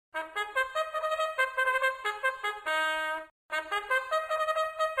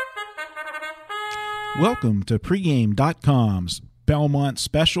Welcome to pregame.com's Belmont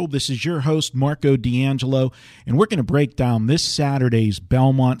Special. This is your host, Marco D'Angelo, and we're going to break down this Saturday's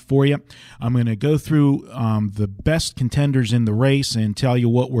Belmont for you. I'm going to go through the best contenders in the race and tell you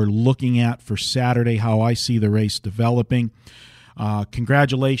what we're looking at for Saturday, how I see the race developing.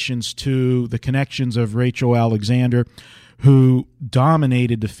 Congratulations to the connections of Rachel Alexander, who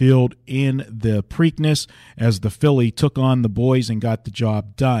dominated the field in the Preakness as the filly took on the boys and got the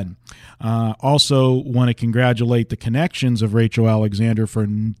job done. Also want to congratulate the connections of Rachel Alexander for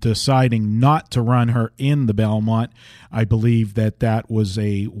deciding not to run her in the Belmont. I believe that was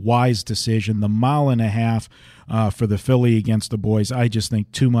a wise decision. The 1.5 miles for the filly against the boys, I just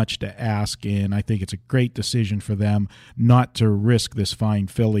think too much to ask, and I think it's a great decision for them not to risk this fine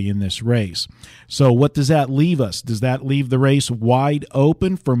filly in this race. So what does that leave us? Does that leave the race wide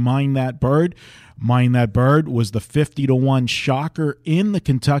open for Mind That Bird? Mind That Bird was the 50-1 shocker in the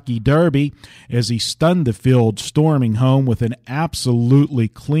Kentucky Derby as he stunned the field, storming home with an absolutely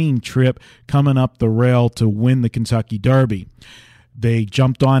clean trip coming up the rail to win the Kentucky Derby. They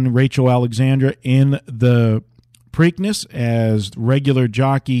jumped on Rachel Alexander in the Preakness as regular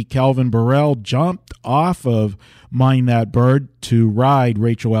jockey Calvin Burrell jumped off of Mind That Bird to ride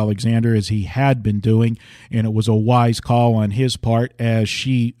Rachel Alexander as he had been doing, and it was a wise call on his part as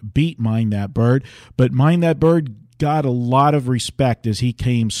she beat Mind That Bird. But Mind That Bird got a lot of respect as he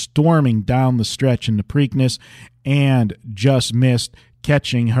came storming down the stretch in the Preakness and just missed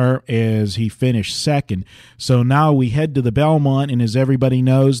catching her as he finished second. So now we head to the Belmont, and as everybody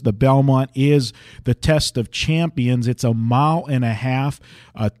knows, the Belmont is the test of champions. It's 1.5 miles,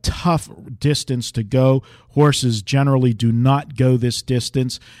 a tough distance to go. Horses generally do not go this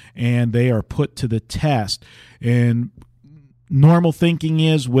distance, and they are put to the test. And normal thinking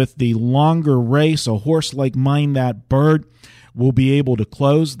is with the longer race, a horse like Mind That Bird will be able to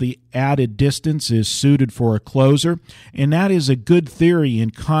close. The added distance is suited for a closer, and that is a good theory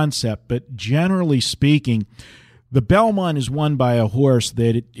and concept, but generally speaking, the Belmont is won by a horse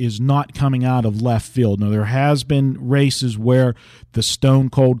that is not coming out of left field. Now, there has been races where the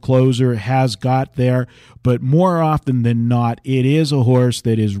stone-cold closer has got there, but more often than not, it is a horse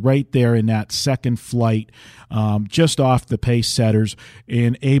that is right there in that second flight, just off the pace setters,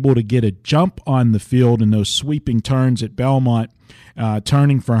 and able to get a jump on the field in those sweeping turns at Belmont,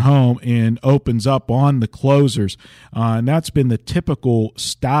 turning for home, and opens up on the closers. And that's been the typical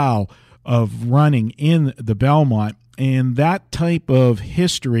style of running in the Belmont, and that type of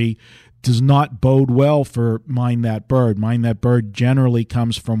history does not bode well for Mind That Bird. Mind That Bird generally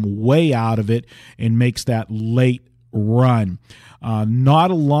comes from way out of it and makes that late run. Not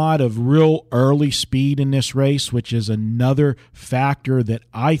a lot of real early speed in this race, which is another factor that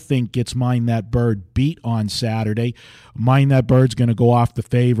I think gets Mind That Bird beat on Saturday. Mind That Bird's going to go off the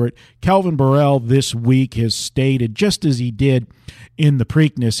favorite. Calvin Burrell this week has stated, just as he did in the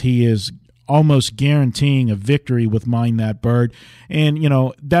Preakness, he is almost guaranteeing a victory with Mind That Bird. And,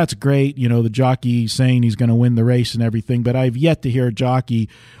 that's great. The jockey saying he's going to win the race and everything, but I've yet to hear a jockey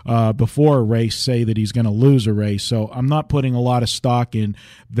before a race say that he's going to lose a race. So I'm not putting a lot of stock in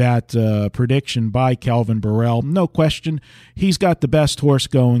that prediction by Calvin Burrell. No question, he's got the best horse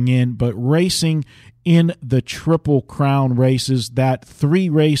going in, but racing in the Triple Crown races, that 3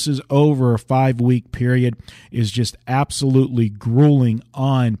 races over a 5-week period is just absolutely grueling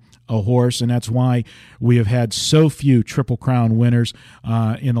on a horse, and that's why we have had so few Triple Crown winners.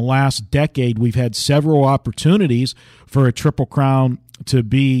 In the last decade, we've had several opportunities for a Triple Crown to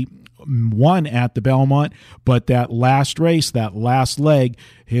be won at the Belmont, but that last race, that last leg,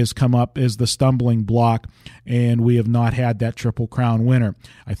 has come up as the stumbling block, and we have not had that Triple Crown winner.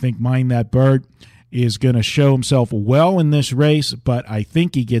 I think Mind That Bird is going to show himself well in this race, but I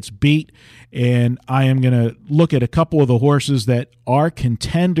think he gets beat, and I am going to look at a couple of the horses that are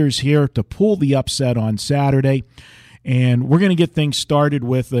contenders here to pull the upset on Saturday, and we're going to get things started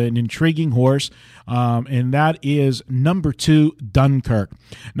with an intriguing horse, and that is number 2, Dunkirk.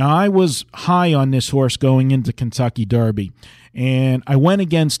 Now, I was high on this horse going into Kentucky Derby, and I went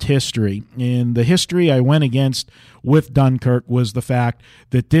against history, and the history I went against with Dunkirk was the fact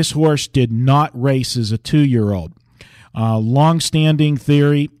that this horse did not race as a 2-year-old. Long-standing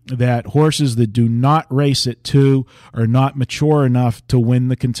theory that horses that do not race at 2 are not mature enough to win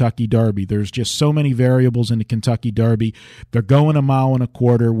the Kentucky Derby. There's just so many variables in the Kentucky Derby. They're going 1.25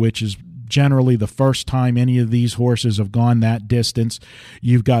 miles, which is generally the first time any of these horses have gone that distance.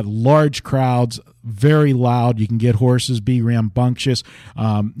 You've got large crowds, very loud. You can get horses be rambunctious,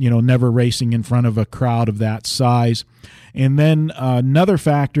 never racing in front of a crowd of that size. And then another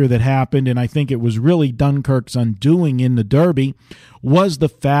factor that happened, and I think it was really Dunkirk's undoing in the Derby, was the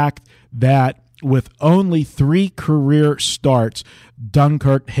fact that with only 3 career starts,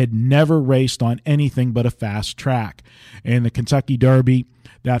 Dunkirk had never raced on anything but a fast track. And the Kentucky Derby,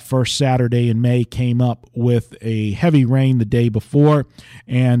 that first Saturday in May, came up with a heavy rain the day before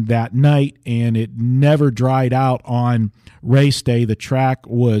and that night, and it never dried out on race day. The track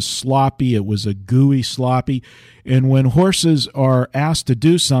was sloppy. It was a gooey sloppy. And when horses are asked to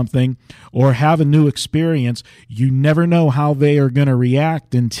do something or have a new experience, you never know how they are going to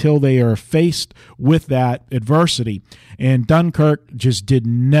react until they are faced with that adversity. And Dunkirk just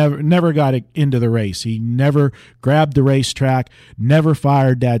never got into the race. He never grabbed the racetrack, never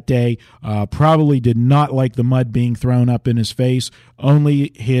fired that day, probably did not like the mud being thrown up in his face.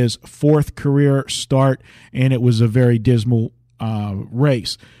 Only his 4th career start, and it was a very dismal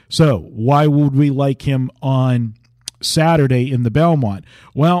race. So why would we like him on Saturday in the Belmont?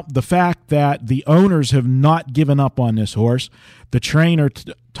 Well, the fact that the owners have not given up on this horse. The trainer,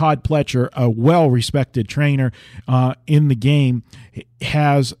 Todd Pletcher, a well-respected trainer in the game,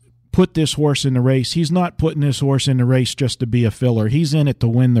 has put this horse in the race. He's not putting this horse in the race just to be a filler. He's in it to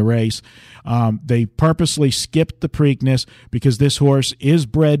win the race. They purposely skipped the Preakness because this horse is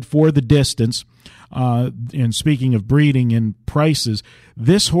bred for the distance. And speaking of breeding and prices,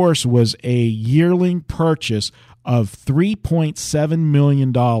 this horse was a yearling purchase of $3.7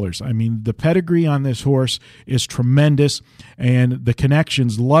 million. I mean, the pedigree on this horse is tremendous, and the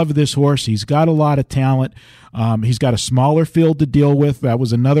connections love this horse. He's got a lot of talent. He's got a smaller field to deal with. That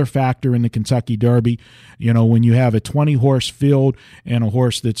was another factor in the Kentucky Derby. You know, when you have a 20-horse field and a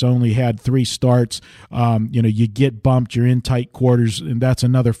horse that's only had 3 starts, you get bumped, you're in tight quarters, and that's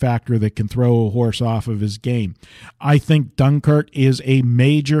another factor that can throw a horse off of his game. I think Dunkirk is a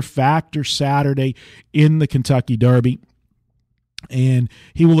major factor Saturday in the Kentucky Derby, and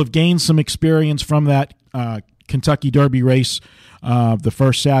he will have gained some experience from that Kentucky Derby race the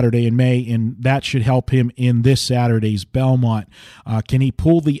first Saturday in May, and that should help him in this Saturday's Belmont. Can he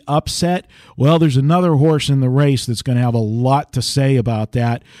pull the upset? Well, there's another horse in the race that's going to have a lot to say about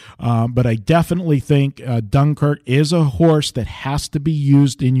that, but I definitely think Dunkirk is a horse that has to be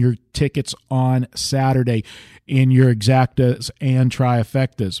used in your tickets on Saturday in your exactas and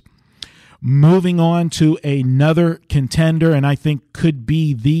trifectas. Moving on to another contender, and I think could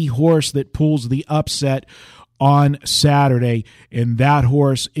be the horse that pulls the upset on Saturday, and that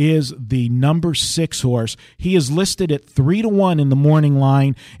horse is the number 6 horse. He is listed at 3-1 in the morning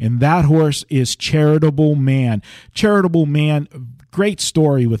line, and that horse is Charitable Man. Charitable Man, great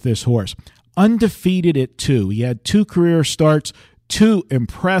story with this horse. Undefeated at 2. He had 2 career starts, 2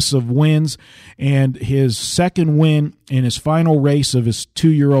 impressive wins, and his second win in his final race of his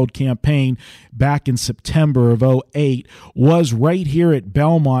 2-year-old campaign back in September of 2008 was right here at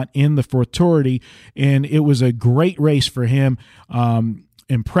Belmont in the Futurity, and it was a great race for him.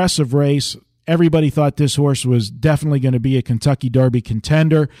 Impressive race. Everybody thought this horse was definitely going to be a Kentucky Derby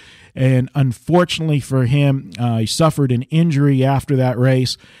contender, and unfortunately for him, he suffered an injury after that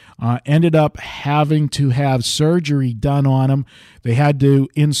race. Ended up having to have surgery done on him. They had to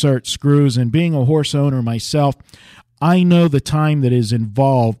insert screws, and being a horse owner myself, I know the time that is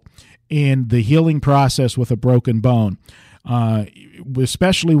involved in the healing process with a broken bone,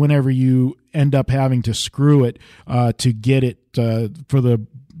 especially whenever you end up having to screw it to get it for the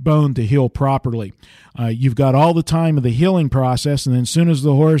bone to heal properly. You've got all the time of the healing process, and then as soon as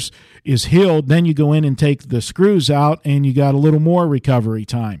the horse is healed, then you go in and take the screws out, and you got a little more recovery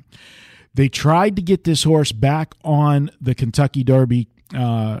time. They tried to get this horse back on the Kentucky Derby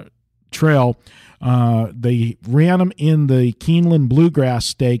trail. They ran him in the Keeneland Bluegrass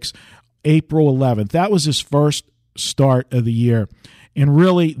Stakes April 11th. That was his first start of the year. And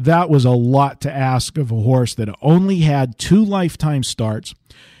really, that was a lot to ask of a horse that only had 2 lifetime starts,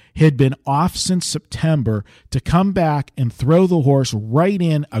 had been off since September. To come back and throw the horse right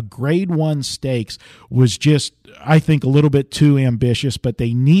in a Grade 1 stakes was just, I think, a little bit too ambitious, but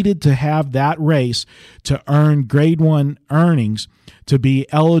they needed to have that race to earn Grade 1 earnings to be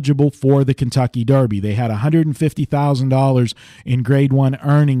eligible for the Kentucky Derby. They had $150,000 in Grade 1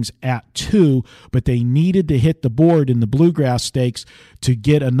 earnings at 2, but they needed to hit the board in the Bluegrass Stakes to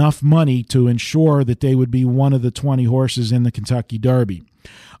get enough money to ensure that they would be one of the 20 horses in the Kentucky Derby.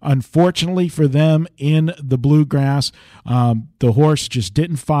 Unfortunately for them in the Bluegrass, the horse just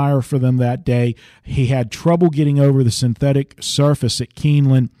didn't fire for them that day. He had trouble getting over the synthetic surface at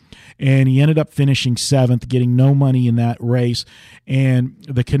Keeneland, and he ended up finishing 7th, getting no money in that race. And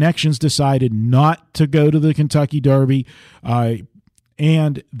the Connections decided not to go to the Kentucky Derby,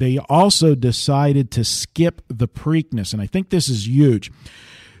 and they also decided to skip the Preakness, and I think this is huge.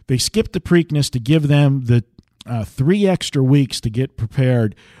 They skipped the Preakness to give them the 3 extra weeks to get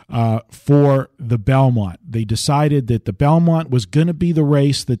prepared for the Belmont. They decided that the Belmont was going to be the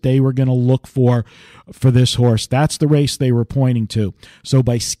race that they were going to look for this horse. That's the race they were pointing to. So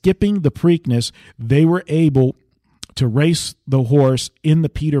by skipping the Preakness, they were able to race the horse in the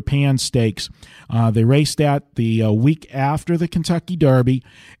Peter Pan Stakes. They raced that the week after the Kentucky Derby,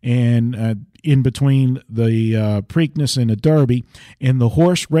 and in between the Preakness and the Derby, and the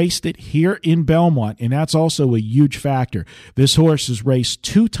horse raced it here in Belmont, and that's also a huge factor. This horse has raced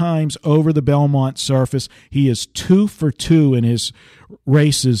 2 times over the Belmont surface. He is 2 for 2 in his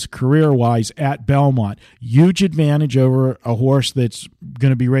races career-wise at Belmont. Huge advantage over a horse that's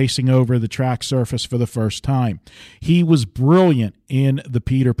going to be racing over the track surface for the first time. He was brilliant in the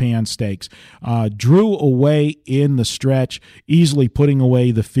Peter Pan Stakes. Drew away in the stretch, easily putting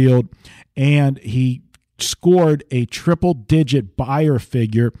away the field, and he scored a triple-digit buyer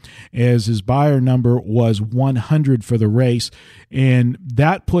figure, as his buyer number was 100 for the race, and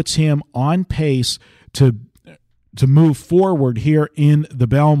that puts him on pace to move forward here in the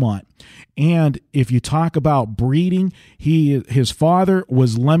Belmont. And if you talk about breeding, his father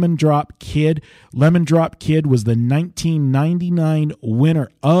was Lemon Drop Kid. Lemon Drop Kid was the 1999 winner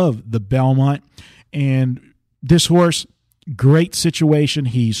of the Belmont, and this horse, great situation.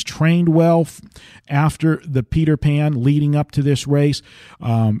 He's trained well after the Peter Pan leading up to this race.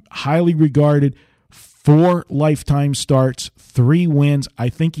 Highly regarded, 4 lifetime starts, 3 wins. I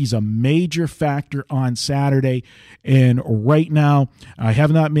think he's a major factor on Saturday. And right now, I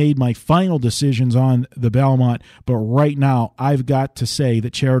have not made my final decisions on the Belmont, but right now I've got to say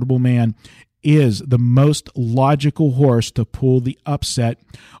that Charitable Man is the most logical horse to pull the upset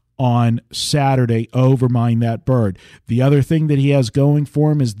on Saturday over Mind That Bird. The other thing that he has going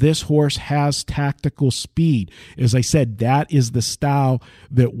for him is this horse has tactical speed. As I said, that is the style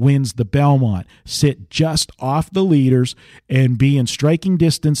that wins the Belmont. Sit just off the leaders and be in striking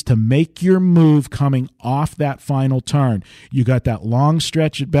distance to make your move coming off that final turn. You got that long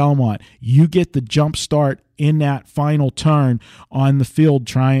stretch at Belmont. You get the jump start in that final turn on the field,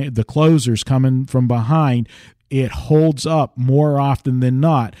 trying the closers coming from behind. It holds up more often than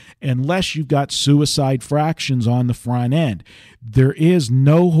not, unless you've got suicide fractions on the front end. There is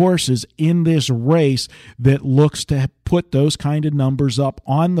no horses in this race that looks to put those kind of numbers up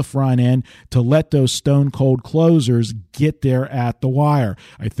on the front end to let those stone-cold closers get there at the wire.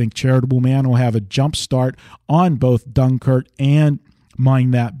 I think Charitable Man will have a jump start on both Dunkirk and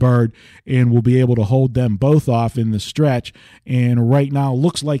Mind That Bird, and will be able to hold them both off in the stretch, and right now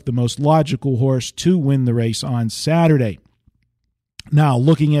looks like the most logical horse to win the race on Saturday. Now,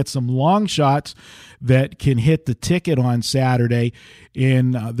 looking at some long shots that can hit the ticket on Saturday,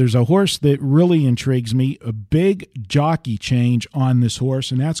 and there's a horse that really intrigues me, a big jockey change on this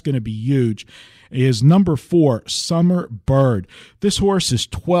horse, and that's going to be huge, is number 4, Summer Bird. This horse is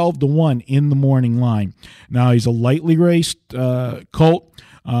 12-1 in the morning line. Now, he's a lightly raced colt,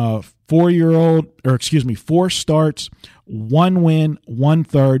 4 starts, 1 win,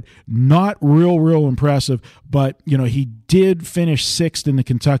 1/3. Not real impressive, but he did finish 6th in the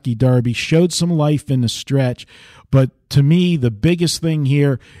Kentucky Derby, showed some life in the stretch. But to me, the biggest thing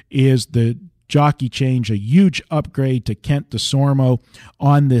here is the jockey change, a huge upgrade to Kent DeSormo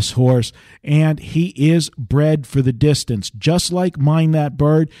on this horse, and he is bred for the distance. Just like Mind That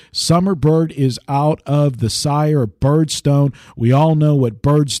Bird, Summer Bird is out of the sire Birdstone. We all know what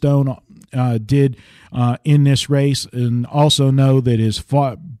Birdstone did in this race, and also know that his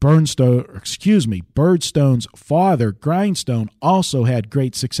Birdstone's father, Grindstone, also had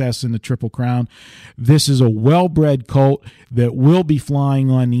great success in the Triple Crown. This is a well-bred colt that will be flying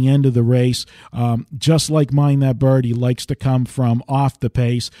on the end of the race. Just like Mind That Bird, he likes to come from off the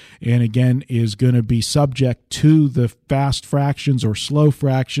pace, and again is going to be subject to the fast fractions or slow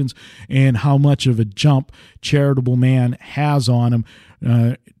fractions and how much of a jump Charitable Man has on him,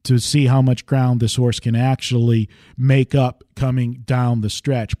 to see how much ground this horse can actually make up coming down the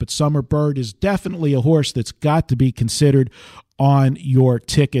stretch. But Summer Bird is definitely a horse that's got to be considered on your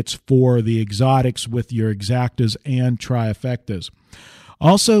tickets for the exotics with your exactas and trifectas.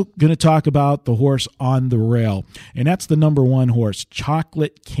 Also going to talk about the horse on the rail, and that's the number 1 horse,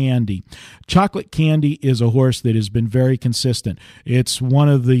 Chocolate Candy. Chocolate Candy is a horse that has been very consistent. It's one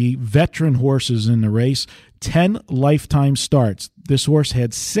of the veteran horses in the race, 10 lifetime starts. This horse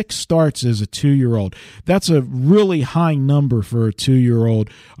had 6 starts as a 2-year-old. That's a really high number for a 2-year-old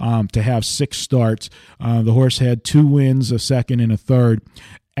to have 6 starts. The horse had 2 wins, a second and a third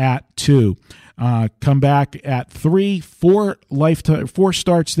at 2. come back at 4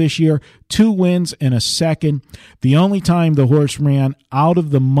 starts this year, 2 wins and a second. The only time the horse ran out of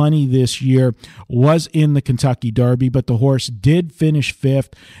the money this year was in the Kentucky Derby, but the horse did finish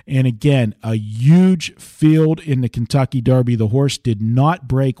 5th. And again, a huge field in the Kentucky Derby. The horse did not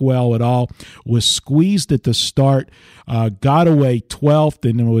break well at all, was squeezed at the start, got away 12th,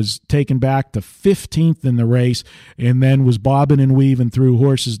 and was taken back to 15th in the race, and then was bobbing and weaving through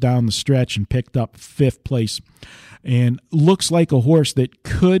horses down the stretch and picked up 5th place. And looks like a horse that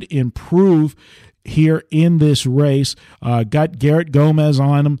could improve here in this race. Got Garrett Gomez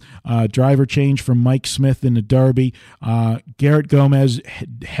on him. Driver change from Mike Smith in the Derby. Garrett Gomez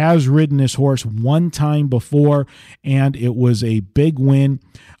has ridden this horse one time before, and it was a big win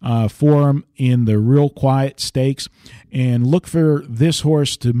for him in the Real Quiet Stakes. And look for this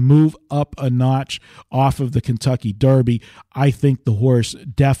horse to move up a notch off of the Kentucky Derby. I think the horse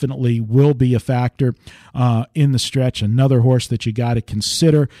definitely will be a factor in the stretch. Another horse that you got to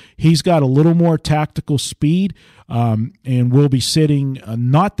consider. He's got a little more tactical speed, and will be sitting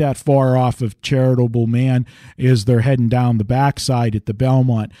not that far off of Charitable Man as they're heading down the backside at the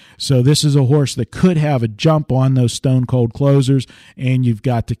Belmont. So this is a horse that could have a jump on those Stone Cold Closers, and you've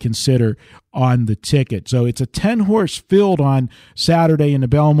got to consider on the ticket. So it's a 10-horse field on Saturday in the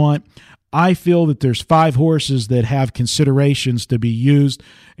Belmont. I feel that there's 5 horses that have considerations to be used,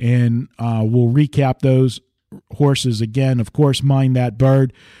 and we'll recap those horses again. Of course, Mind That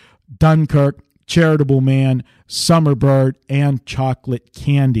Bird, Dunkirk, Charitable Man, Summerbird, and Chocolate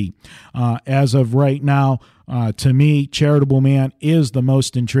Candy. As of right now, to me, Charitable Man is the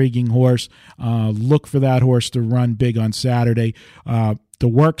most intriguing horse. Look for that horse to run big on Saturday. The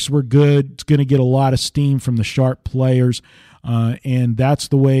works were good. It's going to get a lot of steam from the sharp players, and that's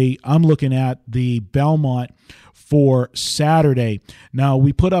the way I'm looking at the Belmont for Saturday. Now,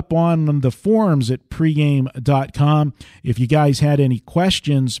 we put up on the forums at pregame.com. If you guys had any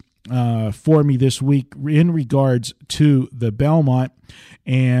questions for me this week in regards to the Belmont,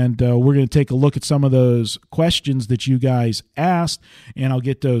 and we're going to take a look at some of those questions that you guys asked, and I'll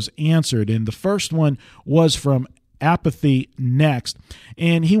get those answered. And the first one was from Apathy Next,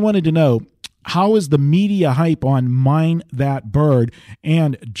 and he wanted to know, how is the media hype on Mind That Bird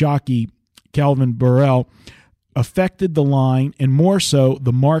and jockey Calvin Burrell affected the line, and more so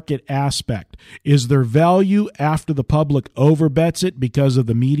the market aspect? Is there value after the public overbets it because of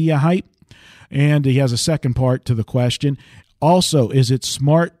the media hype? And he has a second part to the question. Also, is it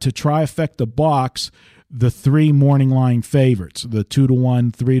smart to trifecta box the 3 morning line favorites, the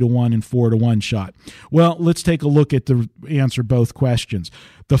 2-1, 3-1, and 4-1 shot? Well, let's take a look at the answer both questions.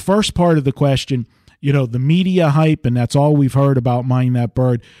 The first part of the question, the media hype, and that's all we've heard about Mind That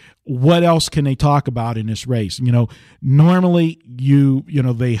Bird. What else can they talk about in this race? Normally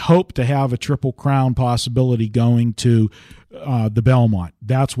they hope to have a Triple Crown possibility going to the Belmont.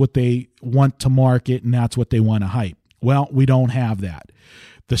 That's what they want to market, and that's what they want to hype. Well, we don't have that.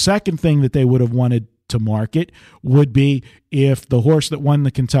 The second thing that they would have wanted to market would be if the horse that won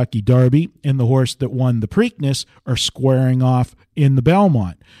the Kentucky Derby and the horse that won the Preakness are squaring off in the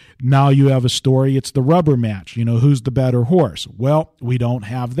Belmont. Now you have a story, it's the rubber match. Who's the better horse? Well, we don't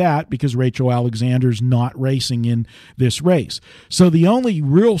have that because Rachel Alexander's not racing in this race. So the only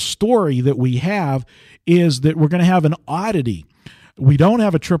real story that we have is that we're going to have an oddity. We don't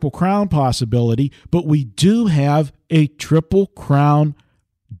have a Triple Crown possibility, but we do have a Triple Crown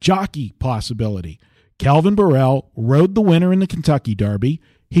jockey possibility. Calvin Burrell rode the winner in the Kentucky Derby.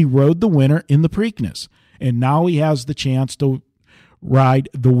 He rode the winner in the Preakness. And now he has the chance to ride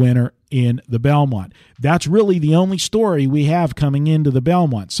the winner in the Belmont. That's really the only story we have coming into the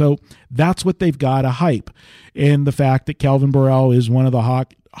Belmont. So that's what they've got to hype. And the fact that Calvin Burrell is one of the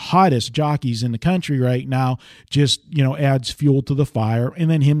hottest jockeys in the country right now just, adds fuel to the fire. And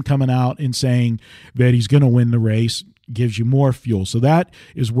then him coming out and saying that he's going to win the race gives you more fuel. So that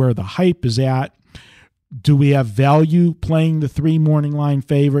is where the hype is at. Do we have value playing the 3 morning line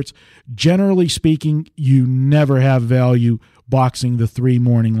favorites? Generally speaking, you never have value boxing the 3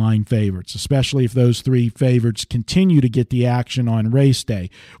 morning line favorites, especially if those 3 favorites continue to get the action on race day,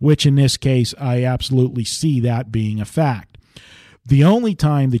 which in this case, I absolutely see that being a fact. The only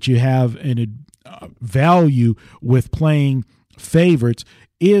time that you have value with playing favorites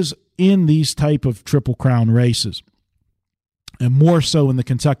is in these type of Triple Crown races. And more so in the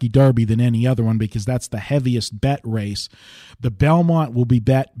Kentucky Derby than any other one because that's the heaviest bet race. The Belmont will be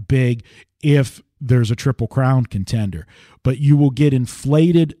bet big if there's a Triple Crown contender. But you will get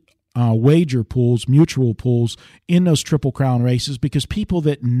inflated wager pools, mutual pools in those Triple Crown races because people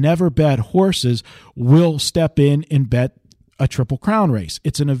that never bet horses will step in and bet a Triple Crown race.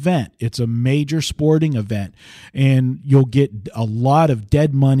 It's an event. It's a major sporting event, and you'll get a lot of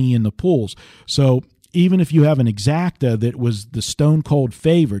dead money in the pools. So even if you have an exacta that was the stone cold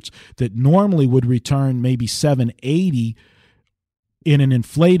favorites that normally would return maybe 780, in an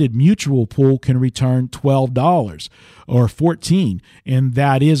inflated mutual pool can return $12 or $14, and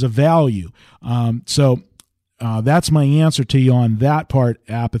that is a value. So that's my answer to you on that part,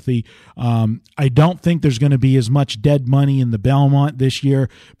 Apathy. I don't think there's going to be as much dead money in the Belmont this year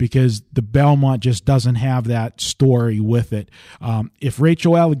because the Belmont just doesn't have that story with it. If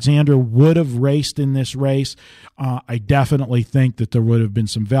Rachel Alexander would have raced in this race, I definitely think that there would have been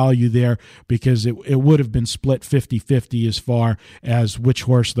some value there because it would have been split 50-50 as far as which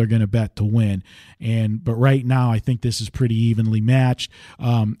horse they're going to bet to win. But right now, I think this is pretty evenly matched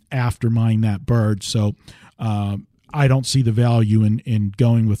after Mind That Bird. So I don't see the value in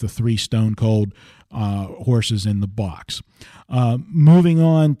going with the 3 stone cold horses in the box. Moving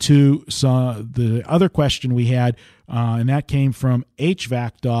on to the other question we had, and that came from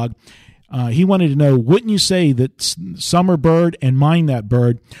HVAC Dog. He wanted to know, wouldn't you say that Summer Bird and Mind That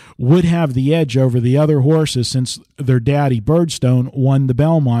Bird would have the edge over the other horses since their daddy Birdstone won the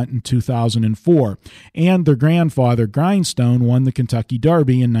Belmont in 2004 and their grandfather Grindstone won the Kentucky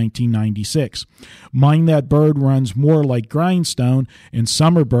Derby in 1996? Mind That Bird runs more like Grindstone and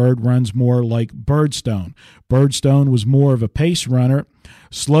Summer Bird runs more like Birdstone. Birdstone was more of a pace runner,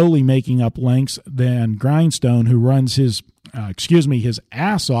 slowly making up lengths than Grindstone, who runs his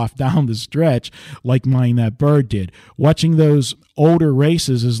ass off down the stretch like Mind That Bird did. Watching those older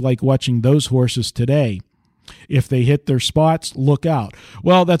races is like watching those horses today. If they hit their spots, look out.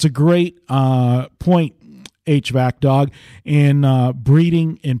 Well, that's a great point, HVAC Dog. And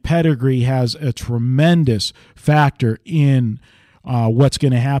breeding and pedigree has a tremendous factor in what's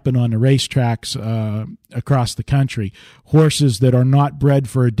going to happen on the racetracks across the country. Horses that are not bred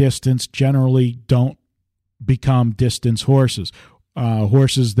for a distance generally don't become distance horses.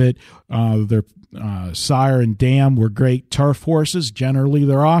 Horses that their sire and dam were great turf horses, generally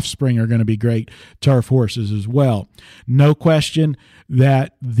their offspring are going to be great turf horses as well. No question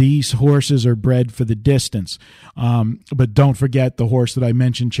that these horses are bred for the distance. But don't forget the horse that I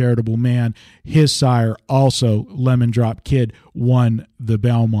mentioned, Charitable Man, his sire, also Lemon Drop Kid, won the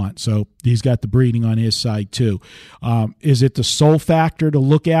Belmont. So he's got the breeding on his side too. Is it the sole factor to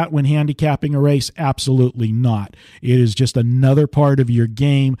look at when handicapping a race? Absolutely not. It is just another part of your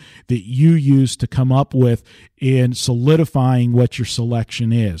game that you use to come up with in solidifying what your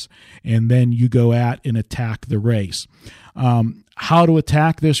selection is. And then you go at and attack the race. How to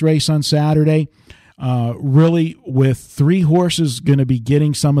attack this race on Saturday? Really, with 3 horses going to be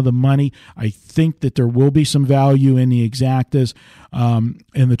getting some of the money, I think that there will be some value in the exactas and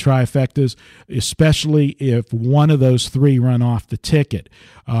the trifectas, especially if one of those 3 run off the ticket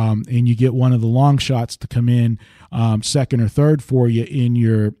and you get one of the long shots to come in second or third for you in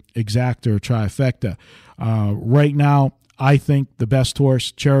your exacta or trifecta. Right now, I think the best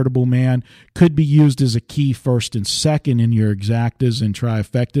horse, Charitable Man, could be used as a key first and second in your exactas and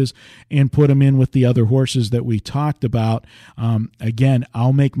trifectas and put them in with the other horses that we talked about. Again,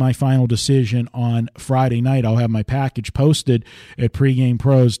 I'll make my final decision on Friday night. I'll have my package posted at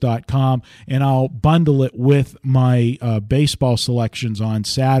pregamepros.com, and I'll bundle it with my baseball selections on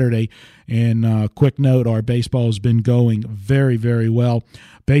Saturday. And quick note, our baseball has been going very, very well.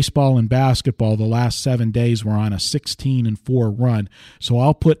 Baseball and basketball, the last 7 days, we're on a 16-4 run. So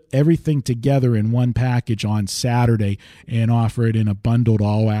I'll put everything together in one package on Saturday and offer it in a bundled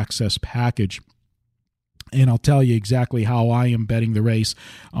all-access package. And I'll tell you exactly how I am betting the race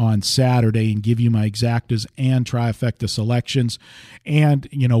on Saturday and give you my exactas and trifecta selections. And,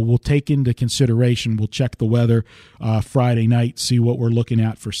 we'll take into consideration, we'll check the weather Friday night, see what we're looking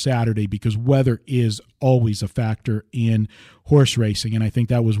at for Saturday, because weather is always a factor in horse racing. And I think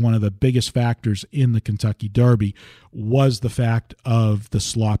that was one of the biggest factors in the Kentucky Derby, was the fact of the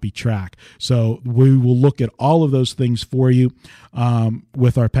sloppy track. So we will look at all of those things for you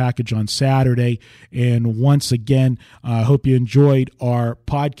with our package on Saturday. And once again, I hope you enjoyed our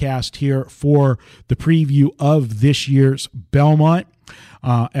podcast here for the preview of this year's Belmont.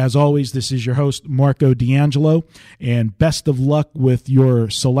 As always, this is your host, Marco D'Angelo, and best of luck with your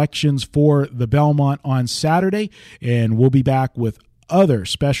selections for the Belmont on Saturday. And we'll be back with other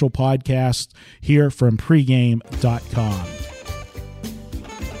special podcasts here from pregame.com.